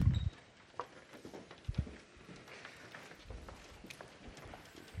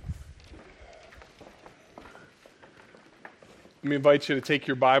Let me invite you to take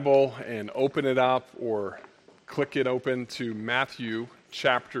your Bible and open it up or click it open to Matthew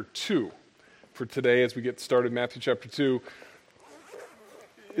chapter 2. For today, as we get started, Matthew chapter 2,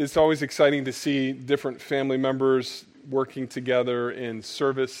 it's always exciting to see different family members working together in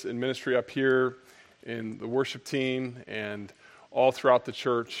service and ministry up here, in the worship team, and all throughout the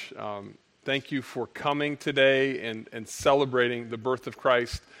church. Thank you for coming today and celebrating the birth of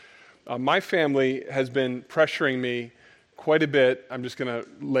Christ. My family has been pressuring me quite a bit. I'm just going to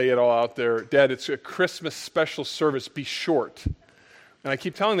lay it all out there. Dad, it's a Christmas special service. Be short. And I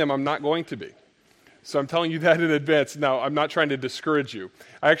keep telling them I'm not going to be. So I'm telling you that in advance. Now, I'm not trying to discourage you.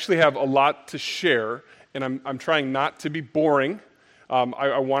 I actually have a lot to share, and I'm trying not to be boring.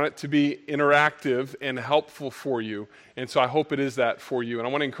 I want it to be interactive and helpful for you, and so I hope it is that for you. And I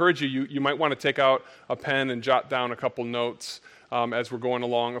want to encourage you, you might want to take out a pen and jot down a couple notes as we're going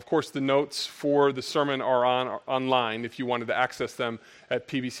along. Of course, the notes for the sermon are online if you wanted to access them at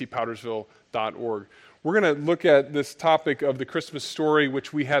pbcpowdersville.org. We're going to look at this topic of the Christmas story,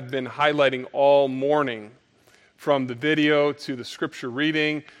 which we have been highlighting all morning, from the video to the scripture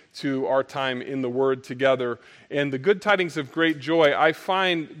reading to our time in the Word together. And the good tidings of great joy, I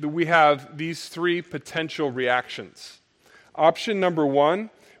find that we have these three potential reactions. Option number one,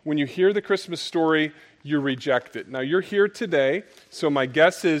 when you hear the Christmas story, you reject it. Now, you're here today, so my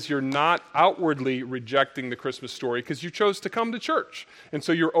guess is you're not outwardly rejecting the Christmas story because you chose to come to church. And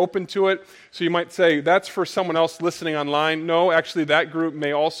so you're open to it. So you might say, that's for someone else listening online. No, actually, that group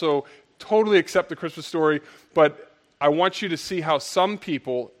may also totally accept the Christmas story, but I want you to see how some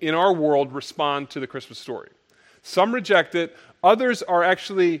people in our world respond to the Christmas story. Some reject it. Others are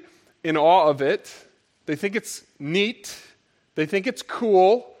actually in awe of it. They think it's neat. They think it's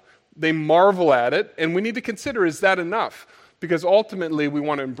cool. They marvel at it, and we need to consider, is that enough? Because ultimately, we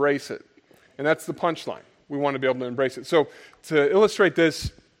want to embrace it. And that's the punchline. We want to be able to embrace it. So to illustrate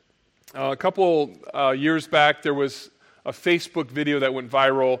this, a couple years back, there was a Facebook video that went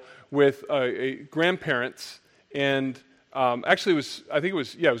viral with grandparents, and actually it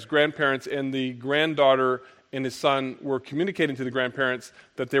was grandparents, and the granddaughter and his son were communicating to the grandparents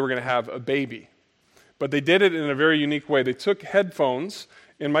that they were going to have a baby. But they did it in a very unique way. They took headphones,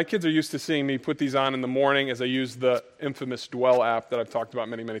 and my kids are used to seeing me put these on in the morning as I use the infamous Dwell app that I've talked about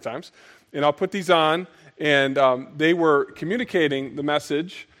many, many times. And I'll put these on, and they were communicating the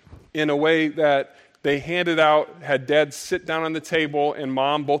message in a way that they handed out, had Dad sit down on the table, and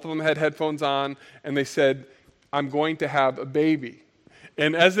Mom, both of them had headphones on, and they said, "I'm going to have a baby."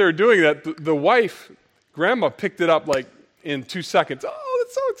 And as they were doing that, the wife, Grandma, picked it up like in 2 seconds. Oh,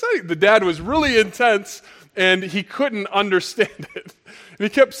 that's so exciting. The dad was really intense, and he couldn't understand it. And he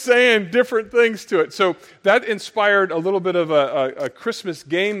kept saying different things to it. So that inspired a little bit of a Christmas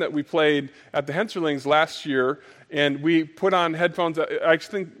game that we played at the Henserlings last year. And we put on headphones. I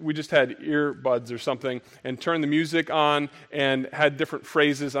actually think we just had earbuds or something and turned the music on and had different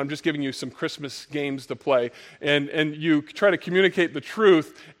phrases. I'm just giving you some Christmas games to play. And you try to communicate the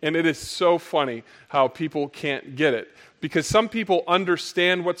truth, and it is so funny how people can't get it. Because some people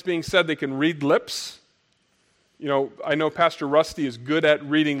understand what's being said. They can read lips. You know, I know Pastor Rusty is good at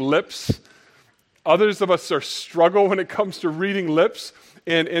reading lips. Others of us struggle when it comes to reading lips,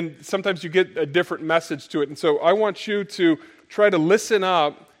 and sometimes you get a different message to it. And so I want you to try to listen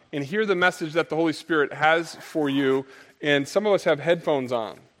up and hear the message that the Holy Spirit has for you. And some of us have headphones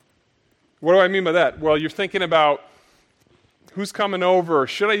on. What do I mean by that? Well, you're thinking about who's coming over.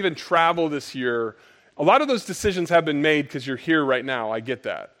 Should I even travel this year? A lot of those decisions have been made because you're here right now. I get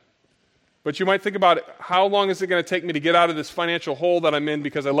that. But you might think about it, how long is it going to take me to get out of this financial hole that I'm in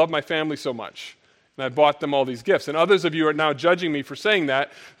because I love my family so much? And I bought them all these gifts. And others of you are now judging me for saying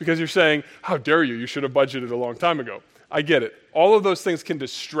that because you're saying, how dare you? You should have budgeted a long time ago. I get it. All of those things can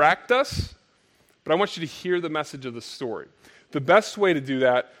distract us, but I want you to hear the message of the story. The best way to do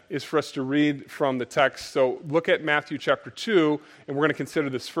that is for us to read from the text. So look at Matthew chapter 2, and we're going to consider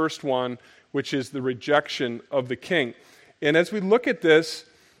this first one, which is the rejection of the king. And as we look at this,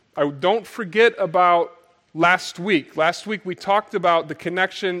 don't forget about last week. Last week we talked about the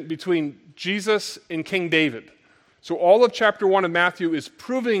connection between Jesus and King David. So all of chapter 1 of Matthew is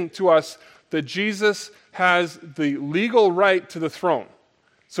proving to us that Jesus has the legal right to the throne.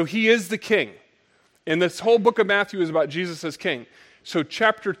 So he is the king. And this whole book of Matthew is about Jesus as king. So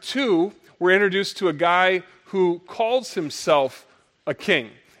chapter 2, we're introduced to a guy who calls himself a king.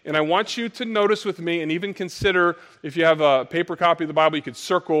 And I want you to notice with me and even consider, if you have a paper copy of the Bible, you could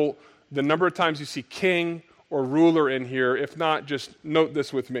circle the number of times you see king or ruler in here. If not, just note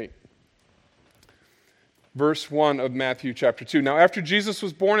this with me. Verse 1 of Matthew chapter 2. Now after Jesus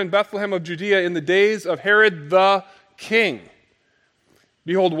was born in Bethlehem of Judea in the days of Herod the king.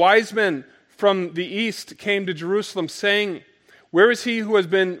 Behold, wise men from the east came to Jerusalem, saying, Where is he who has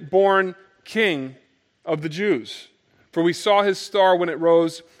been born King of the Jews? For we saw his star when it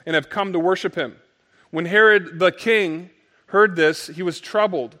rose and have come to worship him. When Herod the king heard this, he was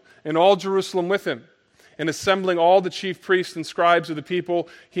troubled, and all Jerusalem with him. And assembling all the chief priests and scribes of the people,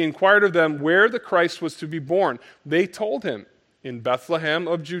 he inquired of them where the Christ was to be born. They told him, In Bethlehem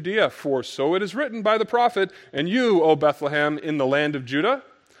of Judea, for so it is written by the prophet, And you, O Bethlehem, in the land of Judah,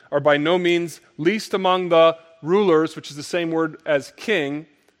 are by no means least among the rulers, which is the same word as king,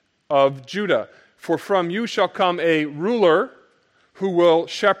 of Judah. For from you shall come a ruler who will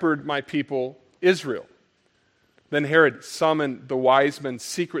shepherd my people Israel. Then Herod summoned the wise men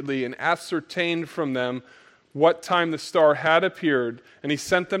secretly and ascertained from them what time the star had appeared. And he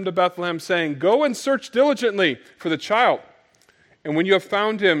sent them to Bethlehem, saying, Go and search diligently for the child. And when you have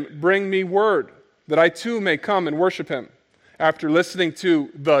found him, bring me word, that I too may come and worship him. After listening to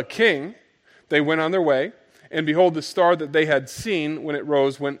the king, they went on their way. And behold, the star that they had seen when it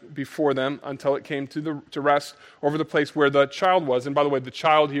rose went before them until it came to rest over the place where the child was. And by the way, the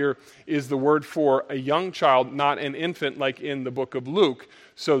child here is the word for a young child, not an infant like in the book of Luke.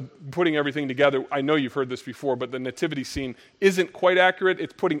 So putting everything together, I know you've heard this before, but the nativity scene isn't quite accurate.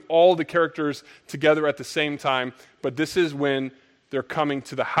 It's putting all the characters together at the same time. But this is when they're coming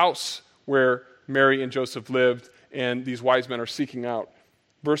to the house where Mary and Joseph lived, and these wise men are seeking out.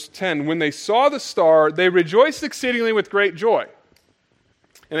 Verse 10, when they saw the star, they rejoiced exceedingly with great joy.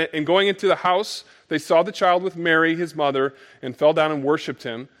 And going into the house, they saw the child with Mary, his mother, and fell down and worshipped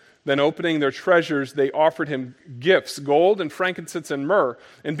him. Then opening their treasures, they offered him gifts, gold and frankincense and myrrh.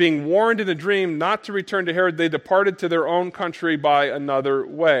 And being warned in a dream not to return to Herod, they departed to their own country by another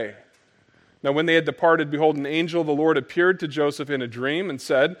way. Now when they had departed, behold, an angel of the Lord appeared to Joseph in a dream and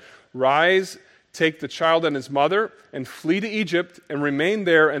said, Rise, take the child and his mother, and flee to Egypt, and remain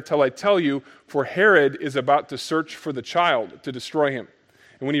there until I tell you, for Herod is about to search for the child to destroy him.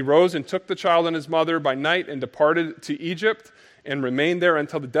 And when he rose and took the child and his mother by night and departed to Egypt, and remained there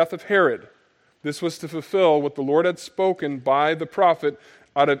until the death of Herod, this was to fulfill what the Lord had spoken by the prophet,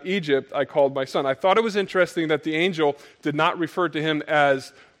 Out of Egypt I called my son. I thought it was interesting that the angel did not refer to him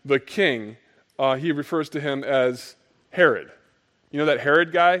as the king. He refers to him as Herod. You know that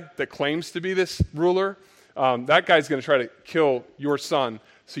Herod guy that claims to be this ruler? That guy's going to try to kill your son,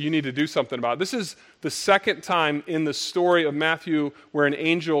 so you need to do something about it. This is the second time in the story of Matthew where an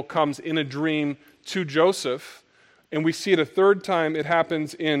angel comes in a dream to Joseph, and we see it a third time. It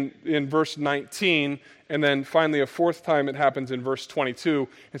happens in verse 19, and then finally a fourth time it happens in verse 22.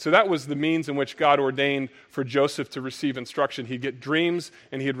 And so that was the means in which God ordained for Joseph to receive instruction. He'd get dreams,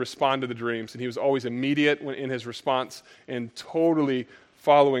 and he'd respond to the dreams. And he was always immediate in his response and totally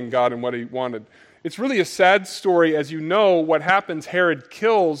following God and what he wanted. It's really a sad story. As you know, what happens, Herod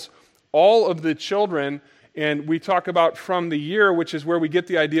kills all of the children, and we talk about from the year, which is where we get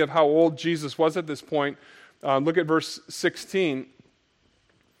the idea of how old Jesus was at this point. Look at verse 16.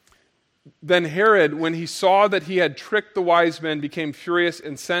 Then Herod, when he saw that he had tricked the wise men, became furious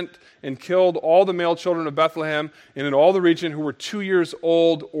and sent and killed all the male children of Bethlehem and in all the region who were 2 years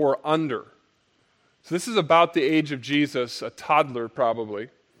old or under. So this is about the age of Jesus, a toddler probably.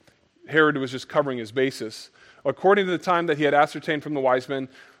 Herod was just covering his bases. According to the time that he had ascertained from the wise men,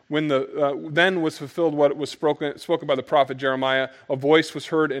 when then was fulfilled what was spoken by the prophet Jeremiah, a voice was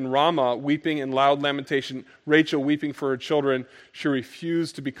heard in Ramah, weeping in loud lamentation, Rachel weeping for her children. She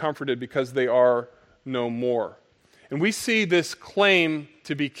refused to be comforted because they are no more. And we see this claim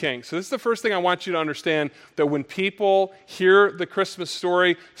to be king. So this is the first thing I want you to understand, that when people hear the Christmas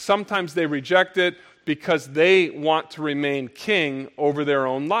story, sometimes they reject it because they want to remain king over their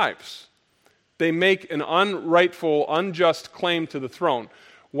own lives. They make an unrightful, unjust claim to the throne.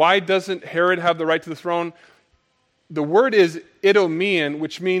 Why doesn't Herod have the right to the throne? The word is Idumean,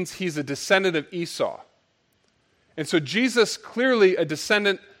 which means he's a descendant of Esau. And so Jesus, clearly a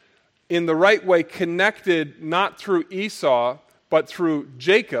descendant in the right way, connected not through Esau, but through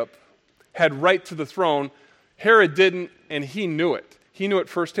Jacob, had right to the throne. Herod didn't, and he knew it. He knew it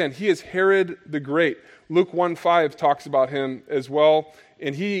firsthand. He is Herod the Great. Luke 1:5 talks about him as well.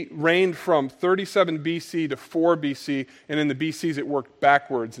 And he reigned from 37 BC to 4 BC. And in the BCs, it worked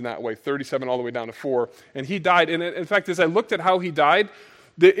backwards in that way, 37 all the way down to 4. And he died. And in fact, as I looked at how he died,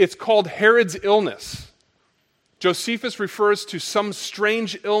 it's called Herod's illness. Josephus refers to some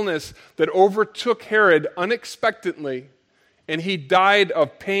strange illness that overtook Herod unexpectedly, and he died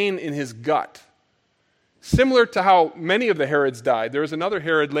of pain in his gut. Similar to how many of the Herods died. There is another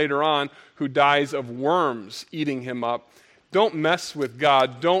Herod later on who dies of worms eating him up. Don't mess with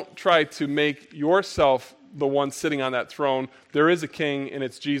God. Don't try to make yourself the one sitting on that throne. There is a king, and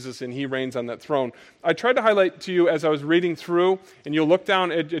it's Jesus, and he reigns on that throne. I tried to highlight to you as I was reading through, and you'll look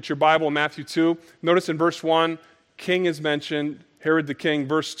down at your Bible, Matthew 2. Notice in verse 1, king is mentioned, Herod the king.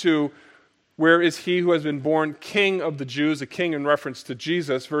 Verse 2, where is he who has been born king of the Jews? A king in reference to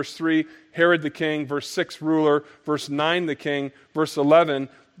Jesus. Verse 3, Herod the king. Verse 6, ruler. Verse 9, the king. Verse 11,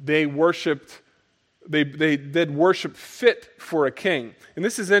 they did worship fit for a king. And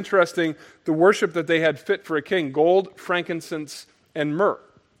this is interesting, the worship that they had fit for a king: gold, frankincense, and myrrh.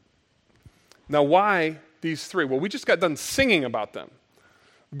 Now, why these three? Well, we just got done singing about them.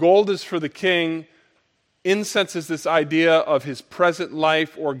 Gold is for the king. Incense is this idea of his present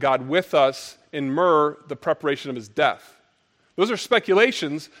life or God with us. And myrrh, the preparation of his death. Those are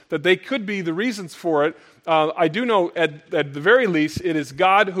speculations that they could be the reasons for it. I do know at the very least it is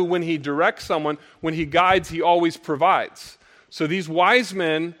God who, when he directs someone, when he guides, he always provides. So these wise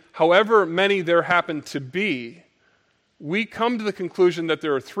men, however many there happen to be, we come to the conclusion that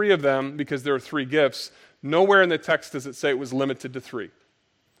there are three of them because there are three gifts. Nowhere in the text does it say it was limited to three.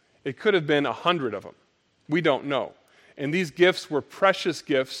 It could have been 100 of them. We don't know. And these gifts were precious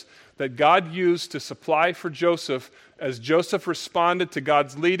gifts that God used to supply for Joseph. As Joseph responded to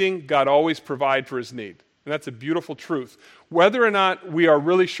God's leading, God always provided for his need. And that's a beautiful truth. Whether or not we are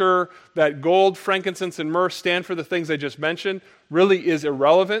really sure that gold, frankincense, and myrrh stand for the things I just mentioned really is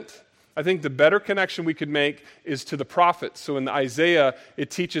irrelevant. I think the better connection we could make is to the prophets. So in Isaiah,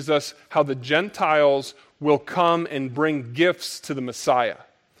 it teaches us how the Gentiles will come and bring gifts to the Messiah.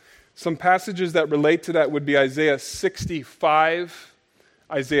 Some passages that relate to that would be Isaiah 65,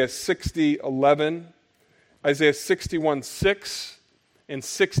 Isaiah 60:11, Isaiah 61:6, and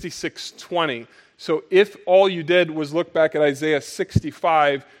 66:20. So if all you did was look back at Isaiah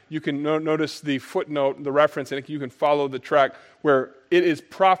 65, you can notice the footnote, the reference, and you can follow the track where it is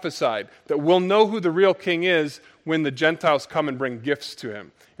prophesied that we'll know who the real king is when the Gentiles come and bring gifts to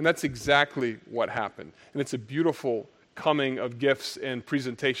him. And that's exactly what happened. And it's a beautiful coming of gifts and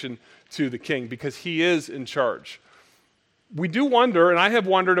presentation to the king because he is in charge. We do wonder, and I have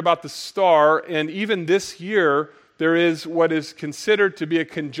wondered about the star, and even this year, there is what is considered to be a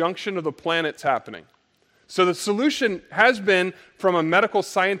conjunction of the planets happening. So the solution has been, from a medical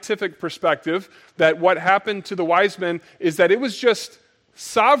scientific perspective, that what happened to the wise men is that it was just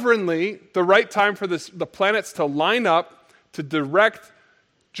sovereignly the right time for the planets to line up to direct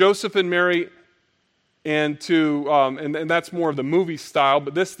Joseph and Mary, and that's more of the movie style,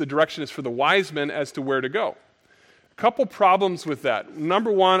 but the direction is for the wise men as to where to go. A couple problems with that.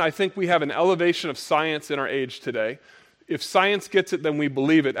 Number one, I think we have an elevation of science in our age today. If science gets it, then we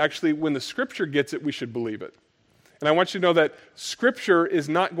believe it. Actually, when the Scripture gets it, we should believe it. And I want you to know that Scripture is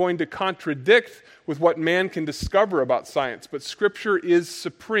not going to contradict with what man can discover about science, but Scripture is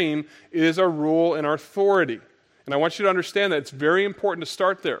supreme. It is our rule and our authority. And I want you to understand that it's very important to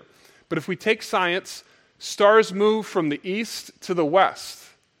start there. But if we take science, stars move from the east to the west.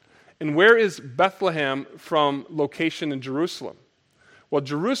 And where is Bethlehem from location in Jerusalem? Well,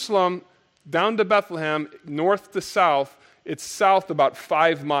 Jerusalem, down to Bethlehem, north to south, it's south about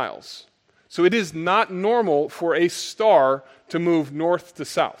 5 miles. So it is not normal for a star to move north to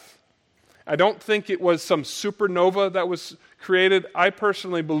south. I don't think it was some supernova that was created. I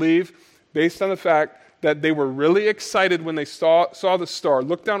personally believe, based on the fact that they were really excited when they saw the star.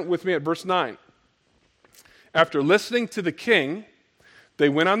 Look down with me at verse 9. After listening to the king, they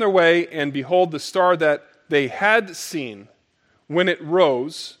went on their way, and behold, the star that they had seen when it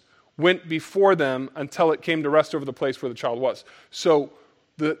rose went before them until it came to rest over the place where the child was. So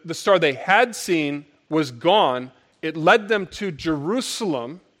the star they had seen was gone. It led them to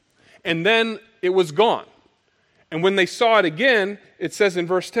Jerusalem, and then it was gone. And when they saw it again, it says in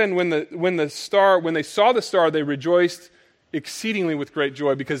verse 10, when they saw the star, they rejoiced exceedingly with great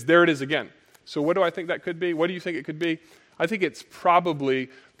joy, because there it is again. So what do I think that could be? What do you think it could be? I think it's probably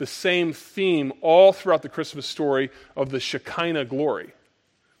the same theme all throughout the Christmas story of the Shekinah glory.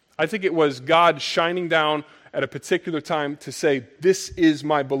 I think it was God shining down at a particular time to say, this is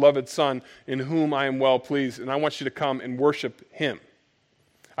my beloved Son in whom I am well pleased, and I want you to come and worship him.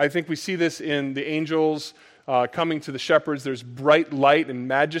 I think we see this in the angels coming to the shepherds. There's bright light and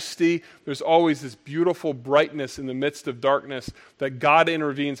majesty. There's always this beautiful brightness in the midst of darkness that God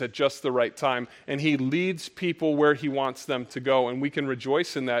intervenes at just the right time, and he leads people where he wants them to go, and we can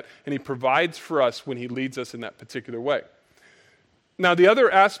rejoice in that, and he provides for us when he leads us in that particular way. Now, the other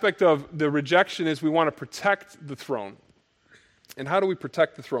aspect of the rejection is we want to protect the throne. And how do we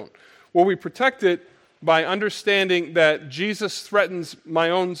protect the throne? Well, we protect it by understanding that Jesus threatens my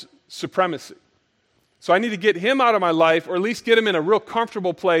own supremacy. So I need to get him out of my life, or at least get him in a real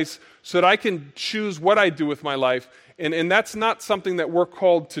comfortable place so that I can choose what I do with my life. And that's not something that we're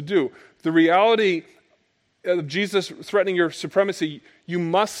called to do. The reality of Jesus threatening your supremacy, you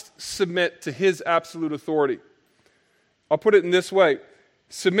must submit to his absolute authority. I'll put it in this way.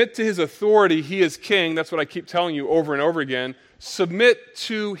 Submit to his authority. He is king. That's what I keep telling you over and over again. Submit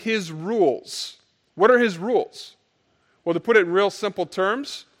to his rules. What are his rules? Well, to put it in real simple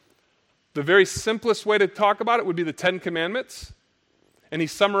terms, the very simplest way to talk about it would be the 10 Commandments. And he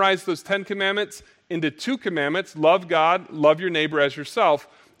summarized those 10 Commandments into 2 commandments: love God, love your neighbor as yourself.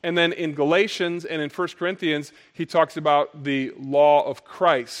 And then in Galatians and in 1 Corinthians, he talks about the law of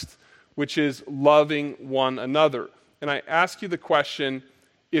Christ, which is loving one another. And I ask you the question,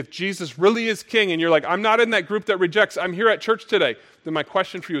 if Jesus really is king and you're like, I'm not in that group that rejects, I'm here at church today, then my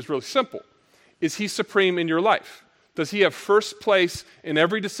question for you is really simple. Is he supreme in your life? Does he have first place in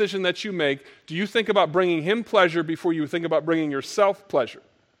every decision that you make? Do you think about bringing him pleasure before you think about bringing yourself pleasure?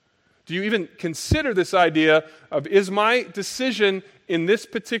 Do you even consider this idea of, is my decision in this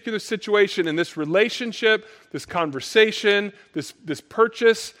particular situation, in this relationship, this conversation, this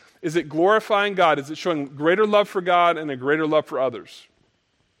purchase, is it glorifying God? Is it showing greater love for God and a greater love for others?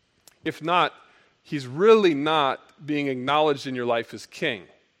 If not, he's really not being acknowledged in your life as king.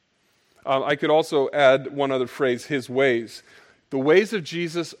 I could also add one other phrase, his ways. The ways of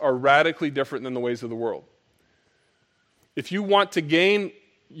Jesus are radically different than the ways of the world. If you want to gain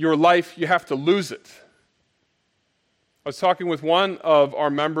your life, you have to lose it. I was talking with one of our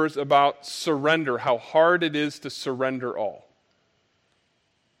members about surrender, how hard it is to surrender all.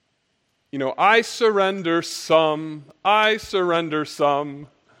 You know, I surrender some.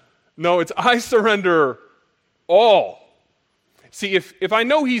 No, it's I surrender all. See, if I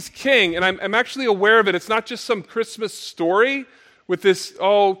know he's king, and I'm actually aware of it, it's not just some Christmas story with this,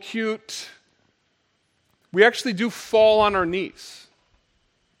 oh, cute. We actually do fall on our knees.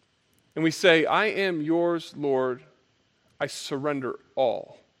 And we say, I am yours, Lord. I surrender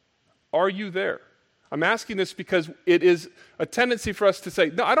all. Are you there? I'm asking this because it is a tendency for us to say,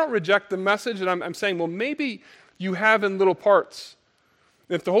 no, I don't reject the message, and I'm saying, well, maybe you have in little parts.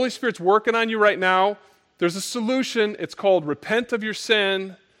 If the Holy Spirit's working on you right now, there's a solution. It's called repent of your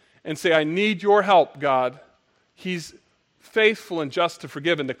sin and say, I need your help, God. He's faithful and just to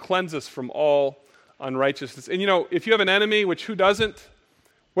forgive and to cleanse us from all unrighteousness. And you know, if you have an enemy, which who doesn't?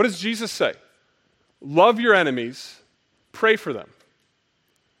 What does Jesus say? Love your enemies, pray for them.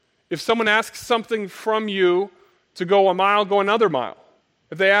 If someone asks something from you to go a mile, go another mile.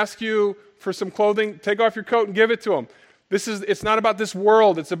 If they ask you for some clothing, take off your coat and give it to them. It's not about this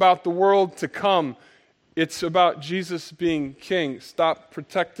world, it's about the world to come. It's about Jesus being king. Stop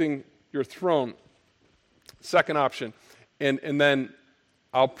protecting your throne. Second option. And then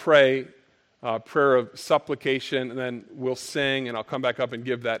I'll pray a prayer of supplication, and then we'll sing, and I'll come back up and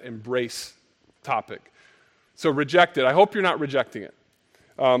give that embrace topic. So reject it. I hope you're not rejecting it.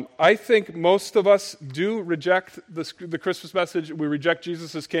 I think most of us do reject the Christmas message. We reject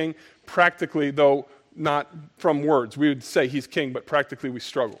Jesus as king, practically, though not from words. We would say he's king, but practically we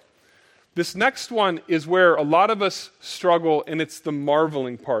struggle. This next one is where a lot of us struggle, and it's the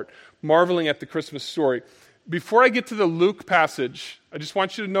marveling part, marveling at the Christmas story. Before I get to the Luke passage, I just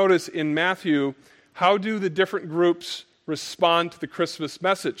want you to notice in Matthew, how do the different groups respond to the Christmas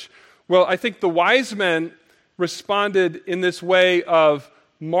message? Well, I think the wise men responded in this way of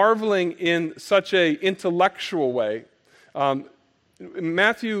marveling in such an intellectual way.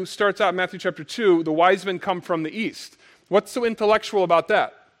 Matthew starts out, Matthew chapter 2, the wise men come from the east. What's so intellectual about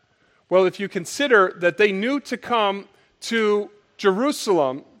that? Well, if you consider that they knew to come to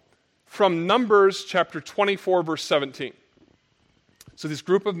Jerusalem from Numbers chapter 24, verse 17. So this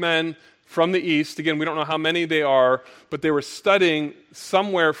group of men from the east, again, we don't know how many they are, but they were studying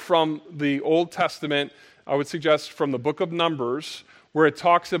somewhere from the Old Testament, I would suggest from the book of Numbers, where it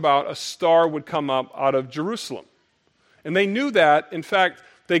talks about a star would come up out of Jerusalem. And they knew that. In fact,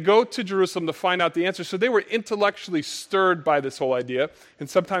 they go to Jerusalem to find out the answer. So they were intellectually stirred by this whole idea. And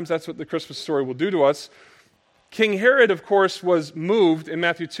sometimes that's what the Christmas story will do to us. King Herod, of course, was moved in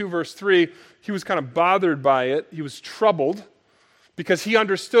Matthew 2, verse 3. He was kind of bothered by it. He was troubled because he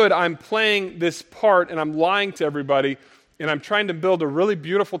understood, I'm playing this part and I'm lying to everybody, and I'm trying to build a really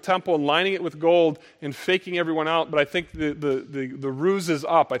beautiful temple and lining it with gold and faking everyone out, but I think the ruse is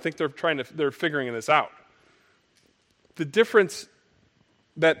up. I think they're figuring this out. The difference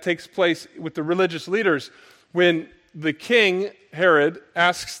that takes place with the religious leaders, when the king, Herod,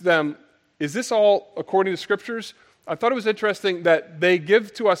 asks them, is this all according to scriptures? I thought it was interesting that they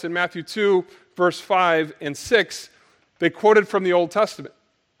give to us in Matthew 2, verse 5 and 6, they quoted from the Old Testament.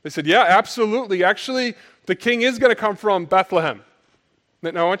 They said, yeah, absolutely. Actually, the king is going to come from Bethlehem.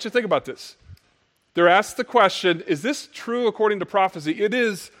 Now, I want you to think about this. They're asked the question, is this true according to prophecy? It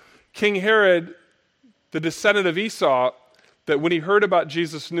is King Herod, the descendant of Esau, that when he heard about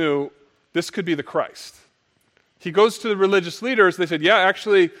Jesus knew this could be the Christ. He goes to the religious leaders. They said, yeah,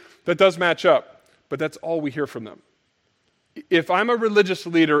 actually, that does match up. But that's all we hear from them. If I'm a religious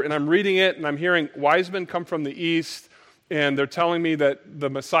leader and I'm reading it and I'm hearing wise men come from the east and they're telling me that the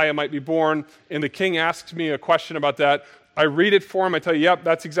Messiah might be born, and the king asks me a question about that, I read it for him. I tell you, yep,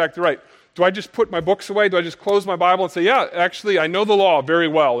 that's exactly right. Do I just put my books away? Do I just close my Bible and say, yeah, actually, I know the law very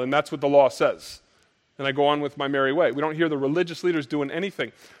well, and that's what the law says? And I go on with my merry way. We don't hear the religious leaders doing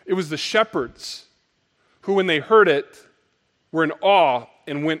anything. It was the shepherds who, when they heard it, were in awe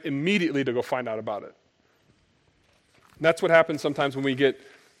and went immediately to go find out about it. And that's what happens sometimes when we get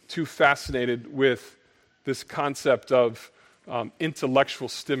too fascinated with this concept of intellectual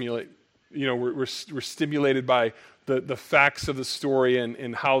stimulate. You know, we're stimulated by the facts of the story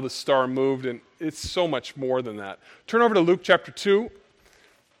and how the star moved, and it's so much more than that. Turn over to Luke chapter 2.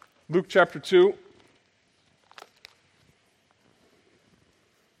 Luke chapter 2.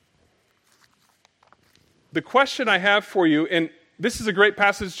 The question I have for you, and this is a great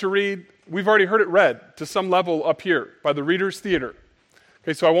passage to read. We've already heard it read to some level up here by the Reader's Theater.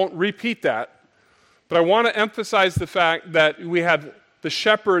 Okay, so I won't repeat that. But I want to emphasize the fact that we have the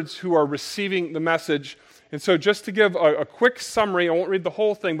shepherds who are receiving the message. And so just to give a quick summary, I won't read the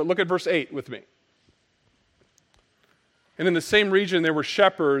whole thing, but look at verse 8 with me. And in the same region there were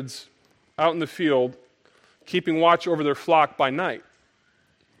shepherds out in the field, keeping watch over their flock by night.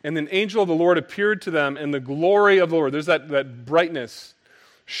 And an angel of the Lord appeared to them, and the glory of the Lord, there's that brightness,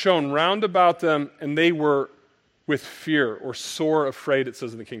 shone round about them, and they were with fear, or sore afraid, it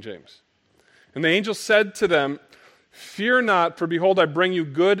says in the King James. And the angel said to them, "Fear not, for behold, I bring you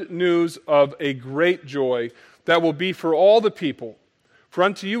good news of a great joy that will be for all the people. For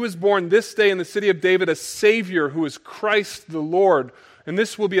unto you is born this day in the city of David a Savior, who is Christ the Lord. And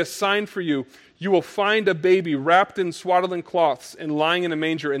this will be a sign for you. You will find a baby wrapped in swaddling cloths and lying in a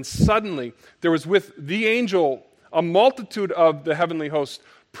manger." And suddenly there was with the angel a multitude of the heavenly host,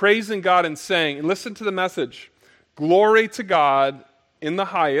 praising God and saying, and listen to the message, "Glory to God in the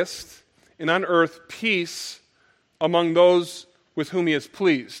highest, and on earth peace among those with whom he is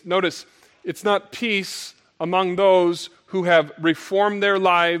pleased." Notice, it's not peace among those who have reformed their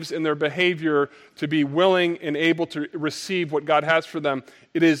lives and their behavior to be willing and able to receive what God has for them.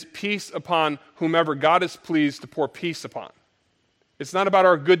 It is peace upon whomever God is pleased to pour peace upon. It's not about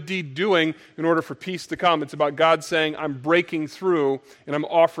our good deed doing in order for peace to come. It's about God saying, I'm breaking through and I'm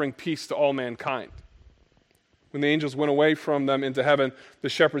offering peace to all mankind. When the angels went away from them into heaven, the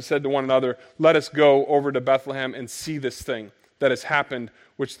shepherds said to one another, "Let us go over to Bethlehem and see this thing that has happened,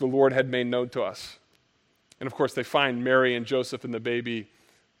 which the Lord had made known to us." And of course, they find Mary and Joseph and the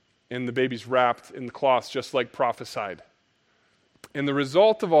baby's wrapped in the cloths, just like prophesied. And the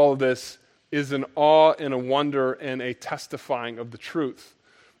result of all of this is an awe and a wonder and a testifying of the truth.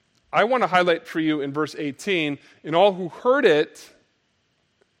 I want to highlight for you in verse 18, and all who heard it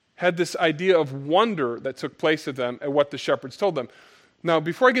had this idea of wonder that took place of them at what the shepherds told them. Now,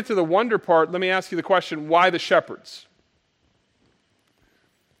 before I get to the wonder part, let me ask you the question, why the shepherds?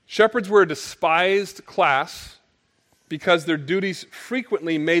 Shepherds were a despised class because their duties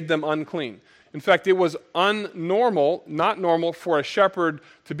frequently made them unclean. In fact, it was not normal for a shepherd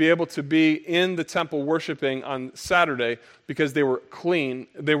to be able to be in the temple worshiping on Saturday because they were clean.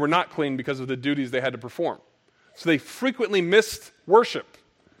 They were not clean because of the duties they had to perform. So they frequently missed worship.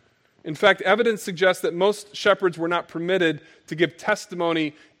 In fact, evidence suggests that most shepherds were not permitted to give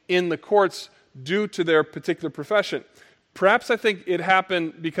testimony in the courts due to their particular profession. Perhaps I think it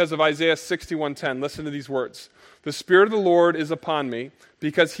happened because of Isaiah 61:10. Listen to these words. "The Spirit of the Lord is upon me,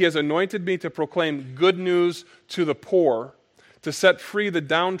 because he has anointed me to proclaim good news to the poor, to set free the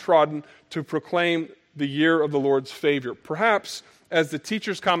downtrodden, to proclaim the year of the Lord's favor." Perhaps, as the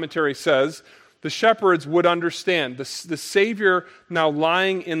teacher's commentary says, the shepherds would understand the Savior now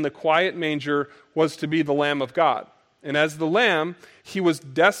lying in the quiet manger was to be the Lamb of God. And as the Lamb, he was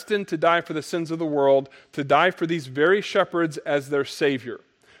destined to die for the sins of the world, to die for these very shepherds as their Savior.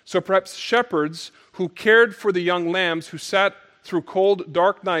 So perhaps shepherds who cared for the young lambs who sat through cold,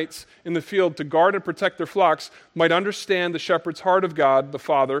 dark nights in the field to guard and protect their flocks might understand the shepherd's heart of God, the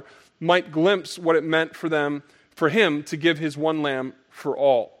Father, might glimpse what it meant for him to give his one lamb for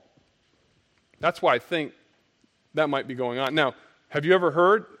all. That's why I think that might be going on. Now, have you ever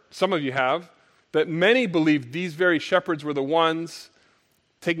heard, some of you have, that many believed these very shepherds were the ones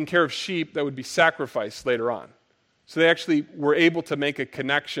taking care of sheep that would be sacrificed later on? So they actually were able to make a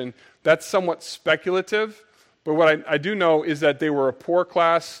connection. That's somewhat speculative, but what I do know is that they were a poor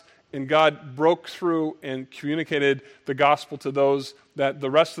class, and God broke through and communicated the gospel to those that the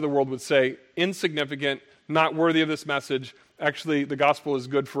rest of the world would say insignificant, not worthy of this message. Actually, the gospel is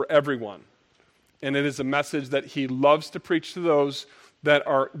good for everyone. And it is a message that he loves to preach to those that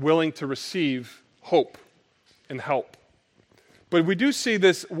are willing to receive hope and help. But we do see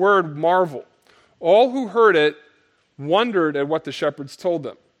this word marvel. All who heard it wondered at what the shepherds told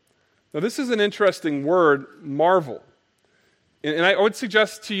them. Now, this is an interesting word, marvel. And I would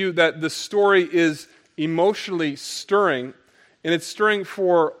suggest to you that the story is emotionally stirring, and it's stirring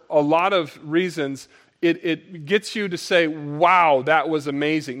for a lot of reasons. It gets you to say, wow, that was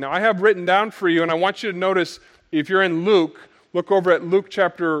amazing. Now, I have written down for you, and I want you to notice, if you're in Luke, look over at Luke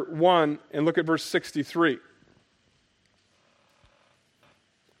chapter 1 and look at verse 63.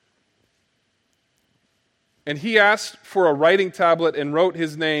 And he asked for a writing tablet and wrote,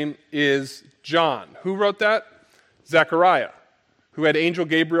 his name is John. Who wrote that? Zechariah, who had angel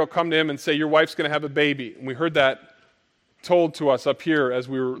Gabriel come to him and say, your wife's going to have a baby. And we heard that told to us up here as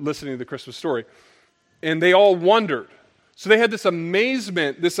we were listening to the Christmas story. And they all wondered. So they had this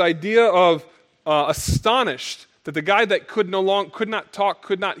amazement, this idea of astonished that the guy that could not talk,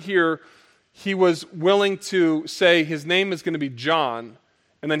 could not hear, he was willing to say his name is going to be John,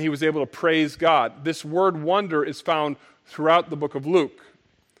 and then he was able to praise God. This word wonder is found throughout the book of Luke.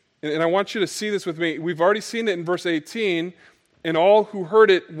 And I want you to see this with me. We've already seen it in verse 18, and all who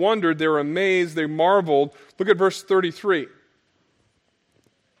heard it wondered, they were amazed, they marveled. Look at verse 33.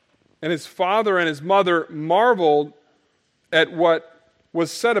 And his father and his mother marveled at what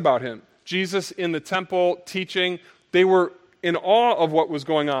was said about him. Jesus in the temple teaching, they were in awe of what was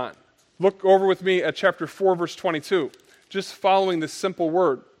going on. Look over with me at chapter 4, verse 22, just following this simple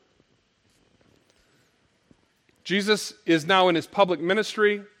word. Jesus is now in his public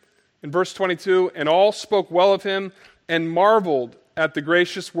ministry. In verse 22, and all spoke well of him and marveled at the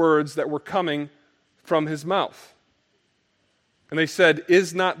gracious words that were coming from his mouth. And they said,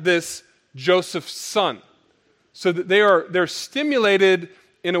 is not this Joseph's son? So that they're stimulated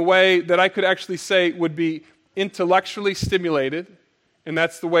in a way that I could actually say would be intellectually stimulated, and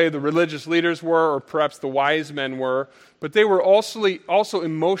that's the way the religious leaders were, or perhaps the wise men were, but they were also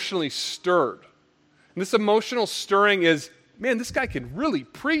emotionally stirred. And this emotional stirring is, man, this guy can really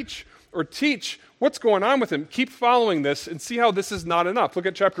preach or teach. What's going on with him? Keep following this and see how this is not enough. Look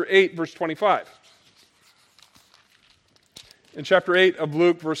at chapter 8, verse 25. In chapter 8 of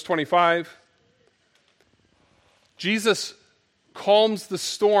Luke, verse 25, Jesus calms the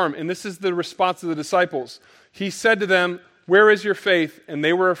storm, and this is the response of the disciples. He said to them, where is your faith? And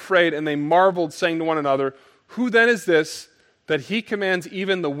they were afraid, and they marveled, saying to one another, who then is this that he commands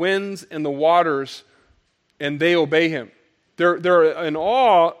even the winds and the waters, and they obey him? They're in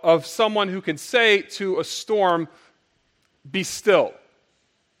awe of someone who can say to a storm, be still.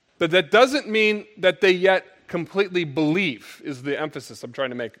 But that doesn't mean that they yet completely believe, is the emphasis I'm trying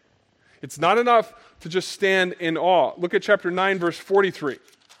to make. It's not enough to just stand in awe. Look at chapter 9, verse 43.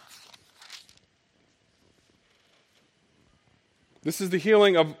 This is the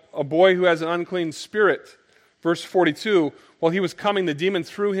healing of a boy who has an unclean spirit. Verse 42, while he was coming, the demon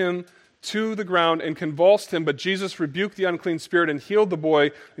threw him to the ground and convulsed him, but Jesus rebuked the unclean spirit and healed the boy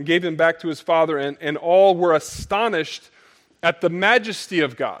and gave him back to his father, and all were astonished at the majesty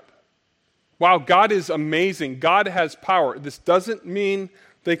of God. Wow, God is amazing. God has power. This doesn't mean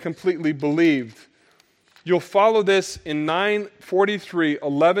they completely believed. You'll follow this in 9:43,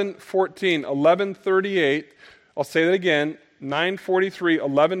 11:14, 11:38. I'll say that again, 9:43,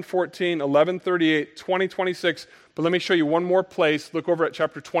 11:14, 11:38, 20:26. But let me show you one more place. Look over at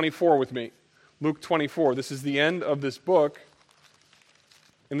chapter 24 with me. Luke 24. This is the end of this book.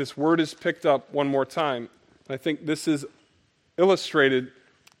 And this word is picked up one more time. And I think this is illustrated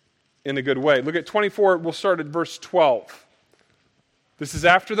in a good way. Look at 24. We'll start at verse 12. This is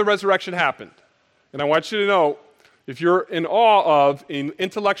after the resurrection happened. And I want you to know, if you're in awe of,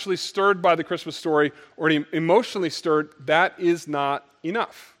 intellectually stirred by the Christmas story, or emotionally stirred, that is not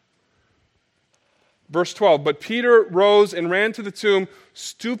enough. Verse 12, but Peter rose and ran to the tomb,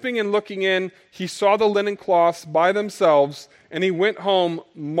 stooping and looking in. He saw the linen cloths by themselves, and he went home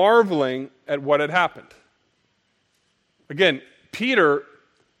marveling at what had happened. Again, Peter,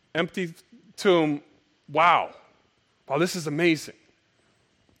 empty tomb, wow, this is amazing.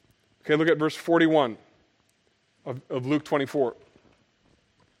 Okay, look at verse 41 of Luke 24.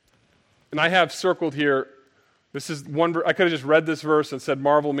 And I have circled here, this is one, I could have just read this verse and said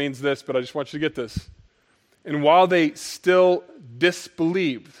marvel means this, but I just want you to get this. And while they still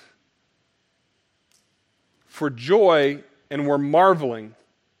disbelieved, for joy and were marveling,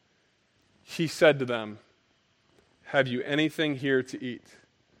 he said to them, "Have you anything here to eat?"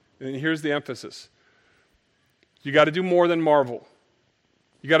 And here's the emphasis. You got to do more than marvel.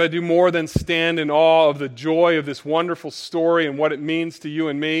 You got to do more than stand in awe of the joy of this wonderful story and what it means to you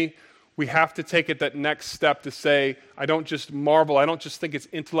and me. We have to take it that next step to say, I don't just marvel, I don't just think it's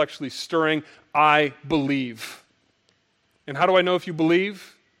intellectually stirring, I believe. And how do I know if you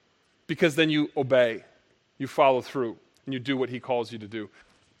believe? Because then you obey, you follow through, and you do what he calls you to do.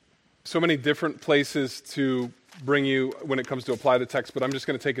 So many different places to bring you when it comes to apply the text, but I'm just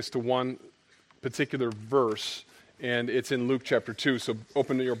going to take us to one particular verse, and it's in Luke chapter 2. So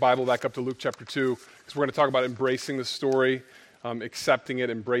open your Bible back up to Luke chapter 2, because we're going to talk about embracing the story, accepting it,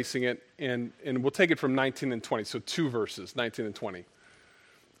 embracing it, and we'll take it from 19 and 20. So 2 verses, 19 and 20.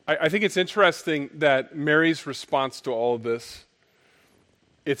 I think it's interesting that Mary's response to all of this,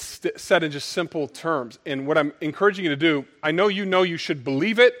 it's said in just simple terms. And what I'm encouraging you to do, I know you should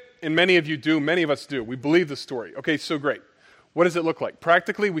believe it, and many of you do, many of us do. We believe the story. Okay, so great. What does it look like?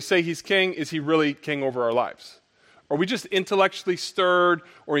 Practically, we say he's king. Is he really king over our lives? Are we just intellectually stirred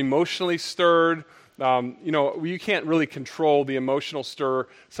or emotionally stirred? You can't really control the emotional stir.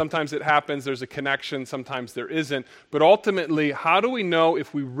 Sometimes it happens, there's a connection, sometimes there isn't. But ultimately, how do we know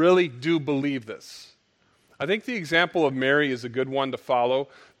if we really do believe this? I think the example of Mary is a good one to follow.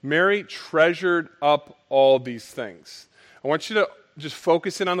 Mary treasured up all these things. I want you to just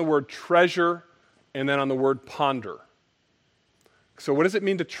focus in on the word treasure and then on the word ponder. So what does it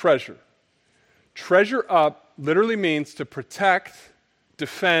mean to treasure? Treasure up literally means to protect,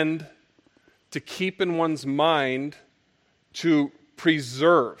 defend, to keep in one's mind, to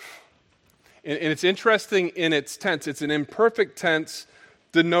preserve. And it's interesting in its tense. It's an imperfect tense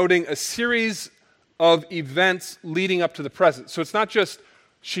denoting a series of events leading up to the present. So it's not just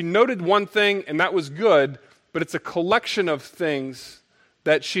she noted one thing and that was good, but it's a collection of things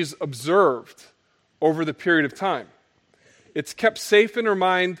that she's observed over the period of time. It's kept safe in her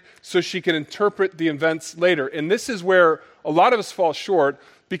mind so she can interpret the events later. And this is where a lot of us fall short,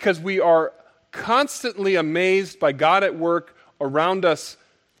 because we are constantly amazed by God at work around us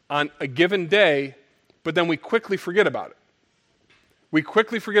on a given day, but then we quickly forget about it. We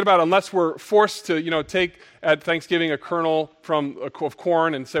quickly forget about it unless we're forced to, take at Thanksgiving a kernel of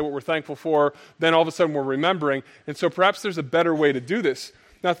corn and say what we're thankful for. Then all of a sudden we're remembering. And so perhaps there's a better way to do this.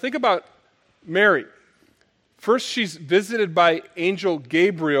 Now think about Mary. First, she's visited by angel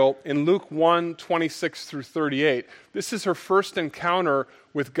Gabriel in Luke 1, 26 through 38. This is her first encounter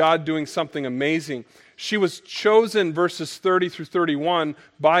with God doing something amazing. She was chosen, verses 30 through 31,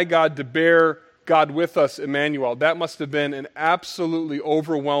 by God to bear God with us, Emmanuel. That must have been an absolutely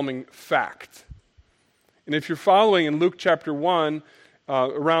overwhelming fact. And if you're following in Luke chapter 1,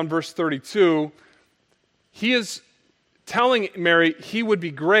 around verse 32, he is telling Mary he would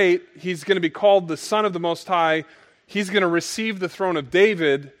be great. He's going to be called the Son of the Most High. He's going to receive the throne of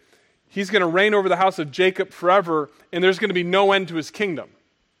David. He's going to reign over the house of Jacob forever, and there's going to be no end to his kingdom.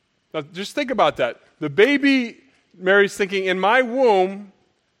 Now, just think about that. The baby, Mary's thinking, in my womb,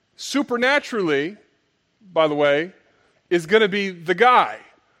 supernaturally, by the way, is going to be the guy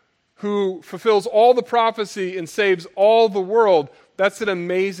who fulfills all the prophecy and saves all the world. That's an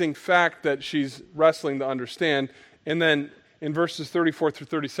amazing fact that she's wrestling to understand. And then in verses 34 through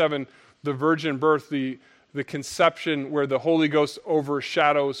 37, the virgin birth, the conception where the Holy Ghost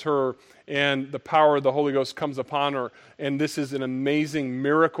overshadows her and the power of the Holy Ghost comes upon her. And this is an amazing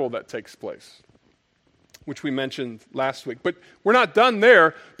miracle that takes place, which we mentioned last week. But we're not done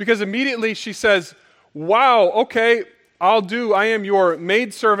there, because immediately she says, wow, okay, I am your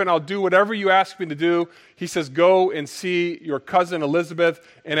maidservant. I'll do whatever you ask me to do. He says, go and see your cousin Elizabeth.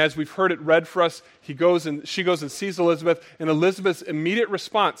 And as we've heard it read for us, she goes and sees Elizabeth. And Elizabeth's immediate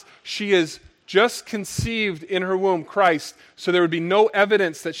response, she is just conceived in her womb Christ, so there would be no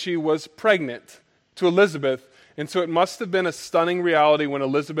evidence that she was pregnant to Elizabeth. And so it must have been a stunning reality when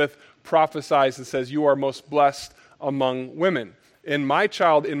Elizabeth prophesies and says, you are most blessed among women. And my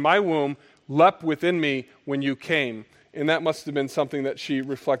child in my womb leapt within me when you came. And that must have been something that she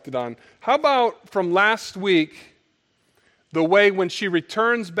reflected on. How about from last week, the way when she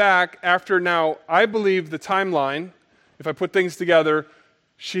returns back after now, I believe the timeline, if I put things together,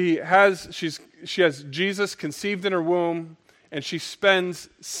 she has Jesus conceived in her womb, and she spends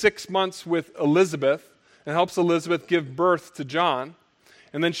 6 months with Elizabeth and helps Elizabeth give birth to John.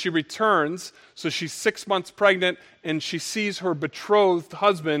 And then she returns, so she's 6 months pregnant, and she sees her betrothed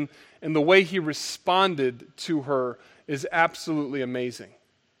husband, and the way he responded to her is absolutely amazing.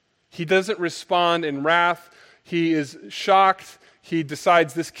 He doesn't respond in wrath. He is shocked. He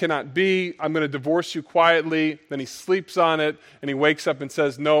decides this cannot be. I'm going to divorce you quietly. Then he sleeps on it, and he wakes up and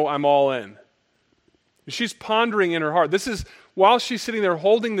says, no, I'm all in. She's pondering in her heart. This is while she's sitting there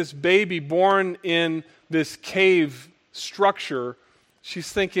holding this baby born in this cave structure,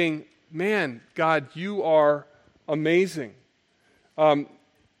 she's thinking, man, God, you are amazing.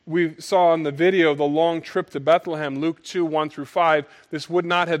 We saw in the video the long trip to Bethlehem, Luke 2, 1 through 5. This would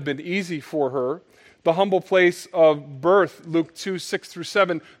not have been easy for her. The humble place of birth, Luke 2, 6 through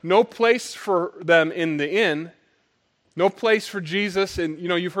 7. No place for them in the inn. No place for Jesus. And,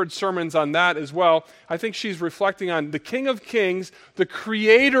 you've heard sermons on that as well. I think she's reflecting on the King of Kings, the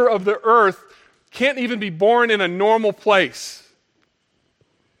creator of the earth, can't even be born in a normal place.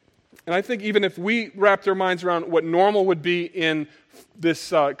 And I think even if we wrapped our minds around what normal would be in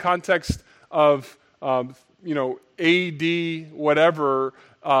this context of, AD, whatever,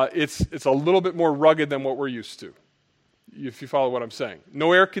 it's a little bit more rugged than what we're used to, if you follow what I'm saying.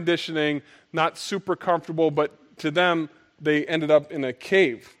 No air conditioning, not super comfortable, but to them, they ended up in a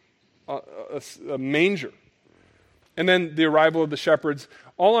cave, a manger. And then the arrival of the shepherds.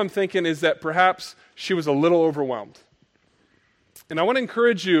 All I'm thinking is that perhaps she was a little overwhelmed. And I want to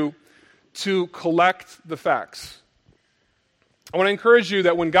encourage you to collect the facts. I want to encourage you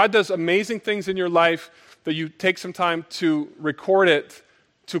that when God does amazing things in your life, that you take some time to record it,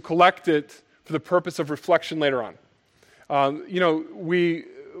 to collect it for the purpose of reflection later on. We,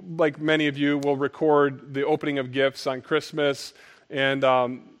 like many of you, will record the opening of gifts on Christmas, and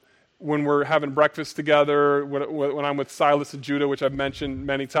when we're having breakfast together, when I'm with Silas and Judah, which I've mentioned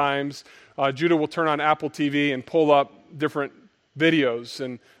many times, Judah will turn on Apple TV and pull up different videos,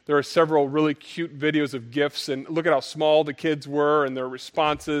 and there are several really cute videos of gifts, and look at how small the kids were and their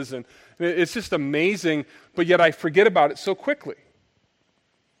responses, and it's just amazing, but yet I forget about it so quickly.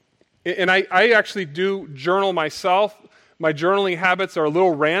 And I actually do journal myself. My journaling habits are a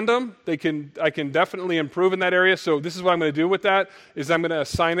little random. I can definitely improve in that area. So this is what I'm going to do with that, is I'm going to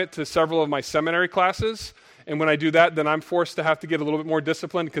assign it to several of my seminary classes. And when I do that, then I'm forced to have to get a little bit more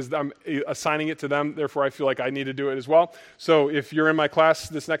disciplined because I'm assigning it to them. Therefore, I feel like I need to do it as well. So if you're in my class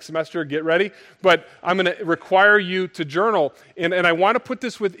this next semester, get ready. But I'm going to require you to journal. And I want to put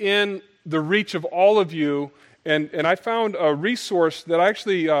this within the reach of all of you. And I found a resource that I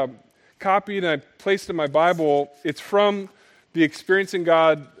actually copied and I placed in my Bible. It's from the Experiencing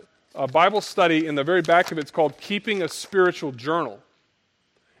God Bible study. In the very back of it, it's called Keeping a Spiritual Journal.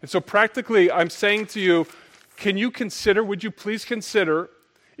 And so practically, I'm saying to you, would you please consider,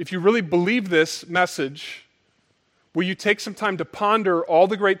 if you really believe this message, will you take some time to ponder all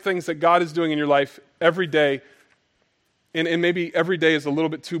the great things that God is doing in your life every day? And maybe every day is a little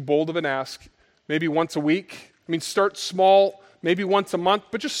bit too bold of an ask. Maybe once a week. Start small, maybe once a month,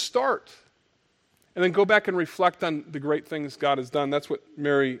 but just start. And then go back and reflect on the great things God has done. That's what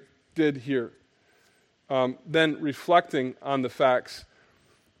Mary did here. Then reflecting on the facts,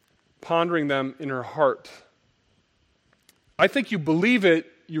 pondering them in her heart. I think you believe it,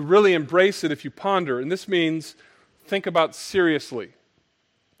 you really embrace it if you ponder. And this means think about seriously.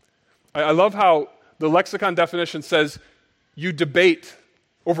 I love how the lexicon definition says you debate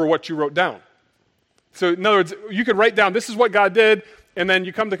over what you wrote down. So in other words, you could write down, this is what God did, and then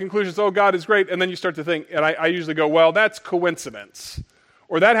you come to conclusions, oh, God is great, and then you start to think, and I usually go, well, that's coincidence.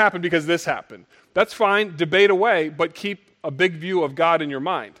 Or that happened because this happened. That's fine, debate away, but keep a big view of God in your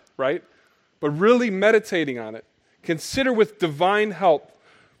mind, right? But really meditating on it. Consider with divine help.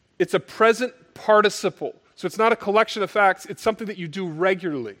 It's a present participle. So it's not a collection of facts, it's something that you do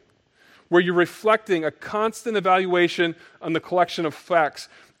regularly, where you're reflecting a constant evaluation on the collection of facts.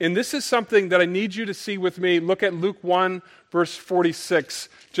 And this is something that I need you to see with me. Look at Luke 1, verse 46,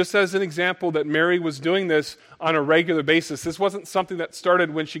 just as an example that Mary was doing this on a regular basis. This wasn't something that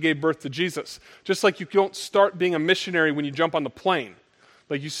started when she gave birth to Jesus. Just like you don't start being a missionary when you jump on the plane.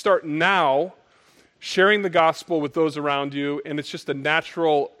 Like you start now sharing the gospel with those around you, and it's just a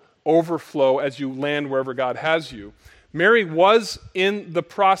natural overflow as you land wherever God has you. Mary was in the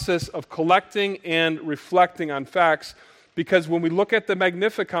process of collecting and reflecting on facts, because when we look at the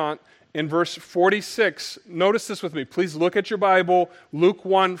Magnificat in verse 46, notice this with me. Please look at your Bible, Luke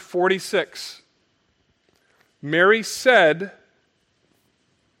 1, 46. Mary said,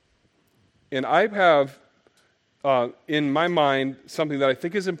 and I have in my mind something that I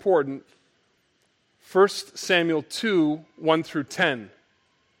think is important, 1 Samuel 2, 1 through 10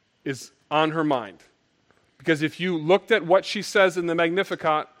 is on her mind. Because if you looked at what she says in the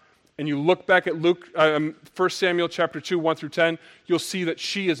Magnificat and you look back at 1 Samuel chapter 2, 1 through 10, you'll see that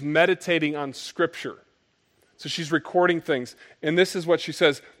she is meditating on Scripture. So she's recording things. And this is what she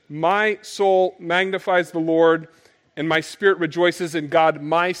says: "My soul magnifies the Lord, and my spirit rejoices in God,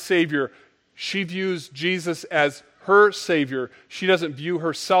 my Savior." She views Jesus as her Savior. She doesn't view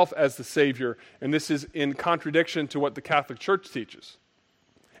herself as the Savior. And this is in contradiction to what the Catholic Church teaches.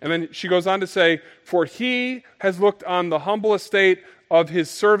 And then she goes on to say, "For he has looked on the humble estate of his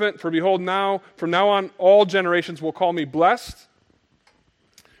servant. For behold, from now on, all generations will call me blessed.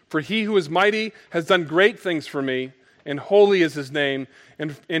 For he who is mighty has done great things for me, and holy is his name.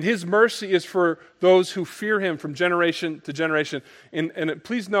 And his mercy is for those who fear him from generation to generation." And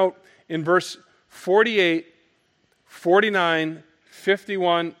please note, in verse 48, 49,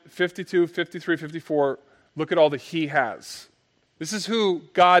 51, 52, 53, 54, look at all the he has. This is who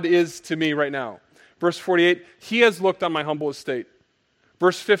God is to me right now. Verse 48, "He has looked on my humble estate."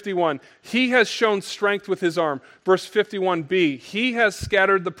 Verse 51, "He has shown strength with his arm." Verse 51b, "He has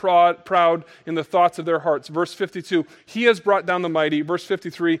scattered the proud in the thoughts of their hearts." Verse 52, "He has brought down the mighty." Verse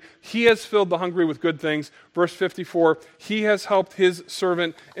 53, "He has filled the hungry with good things." Verse 54, "He has helped his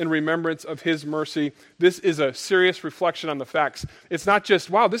servant in remembrance of his mercy." This is a serious reflection on the facts. It's not just,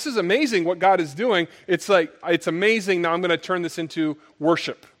 wow, this is amazing what God is doing. It's like, it's amazing, now I'm going to turn this into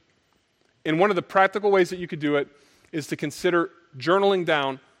worship. And one of the practical ways that you could do it is to consider journaling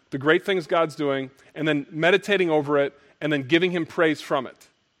down the great things God's doing, and then meditating over it, and then giving him praise from it.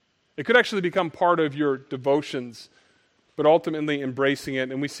 It could actually become part of your devotions, but ultimately embracing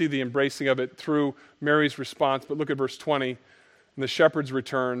it. And we see the embracing of it through Mary's response. But look at verse 20. "And the shepherds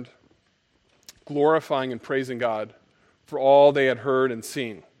returned, glorifying and praising God for all they had heard and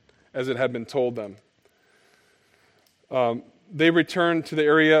seen, as it had been told them." They returned to the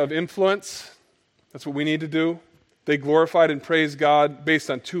area of influence. That's what we need to do. They glorified and praised God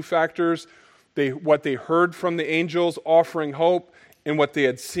based on two factors: what they heard from the angels offering hope, and what they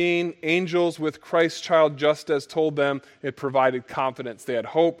had seen, angels with Christ's child just as told them. It provided confidence. They had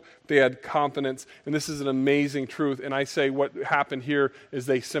hope, they had confidence, and this is an amazing truth. And I say what happened here is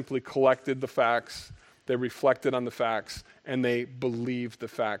they simply collected the facts, they reflected on the facts, and they believed the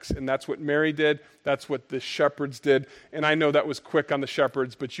facts. And that's what Mary did. That's what the shepherds did. And I know that was quick on the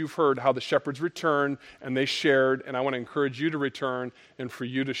shepherds, but you've heard how the shepherds returned and they shared, and I want to encourage you to return and for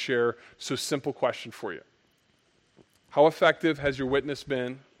you to share. So, simple question for you. How effective has your witness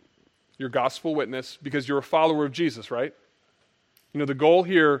been, your gospel witness, because you're a follower of Jesus, right? You know, the goal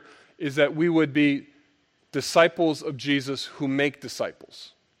here is that we would be disciples of Jesus who make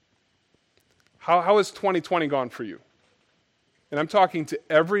disciples. How has 2020 gone for you? And I'm talking to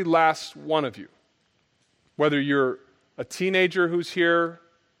every last one of you. Whether you're a teenager who's here,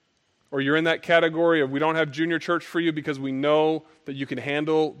 or you're in that category of we don't have junior church for you because we know that you can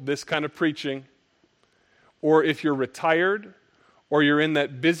handle this kind of preaching, or if you're retired, or you're in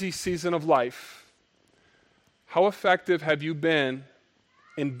that busy season of life, how effective have you been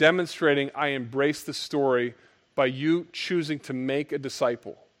in demonstrating I embrace the story by you choosing to make a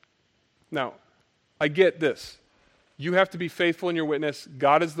disciple? Now, I get this. You have to be faithful in your witness.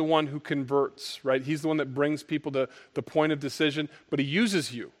 God is the one who converts, right? He's the one that brings people to the point of decision, but he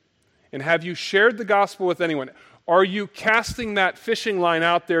uses you. And have you shared the gospel with anyone? Are you casting that fishing line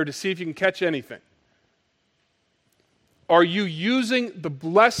out there to see if you can catch anything? Are you using the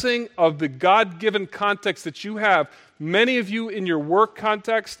blessing of the God-given context that you have? Many of you in your work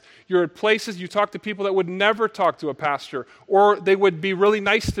context, you're at places you talk to people that would never talk to a pastor, or they would be really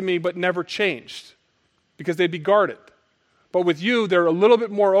nice to me but never changed because they'd be guarded. But with you, they're a little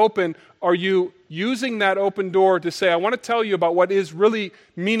bit more open. Are you using that open door to say, I want to tell you about what is really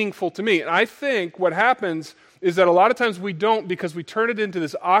meaningful to me? And I think what happens is that a lot of times we don't, because we turn it into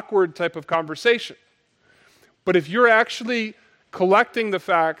this awkward type of conversation. But if you're actually collecting the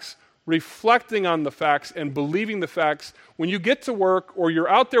facts, reflecting on the facts, and believing the facts, when you get to work or you're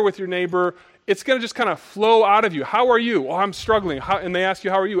out there with your neighbor, it's going to just kind of flow out of you. How are you? Oh, I'm struggling. And they ask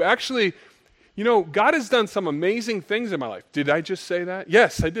you, how are you? Actually, you know, God has done some amazing things in my life. Did I just say that?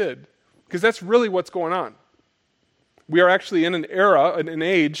 Yes, I did. Because that's really what's going on. We are actually in an era, an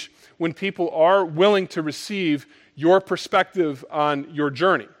age, when people are willing to receive your perspective on your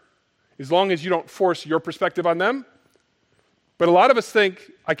journey, as long as you don't force your perspective on them. But a lot of us think,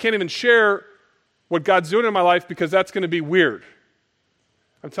 I can't even share what God's doing in my life because that's going to be weird.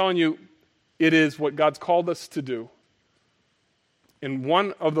 I'm telling you, it is what God's called us to do. And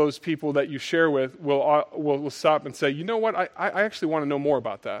one of those people that you share with will stop and say, you know what, I actually want to know more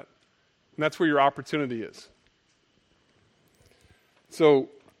about that. And that's where your opportunity is. So,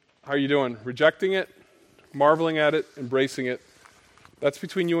 how are you doing? Rejecting it, marveling at it, embracing it. That's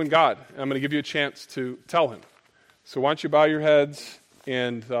between you and God. And I'm going to give you a chance to tell him. So why don't you bow your heads,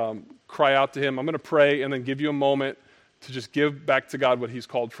 and cry out to him. I'm going to pray and then give you a moment to just give back to God what he's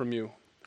called from you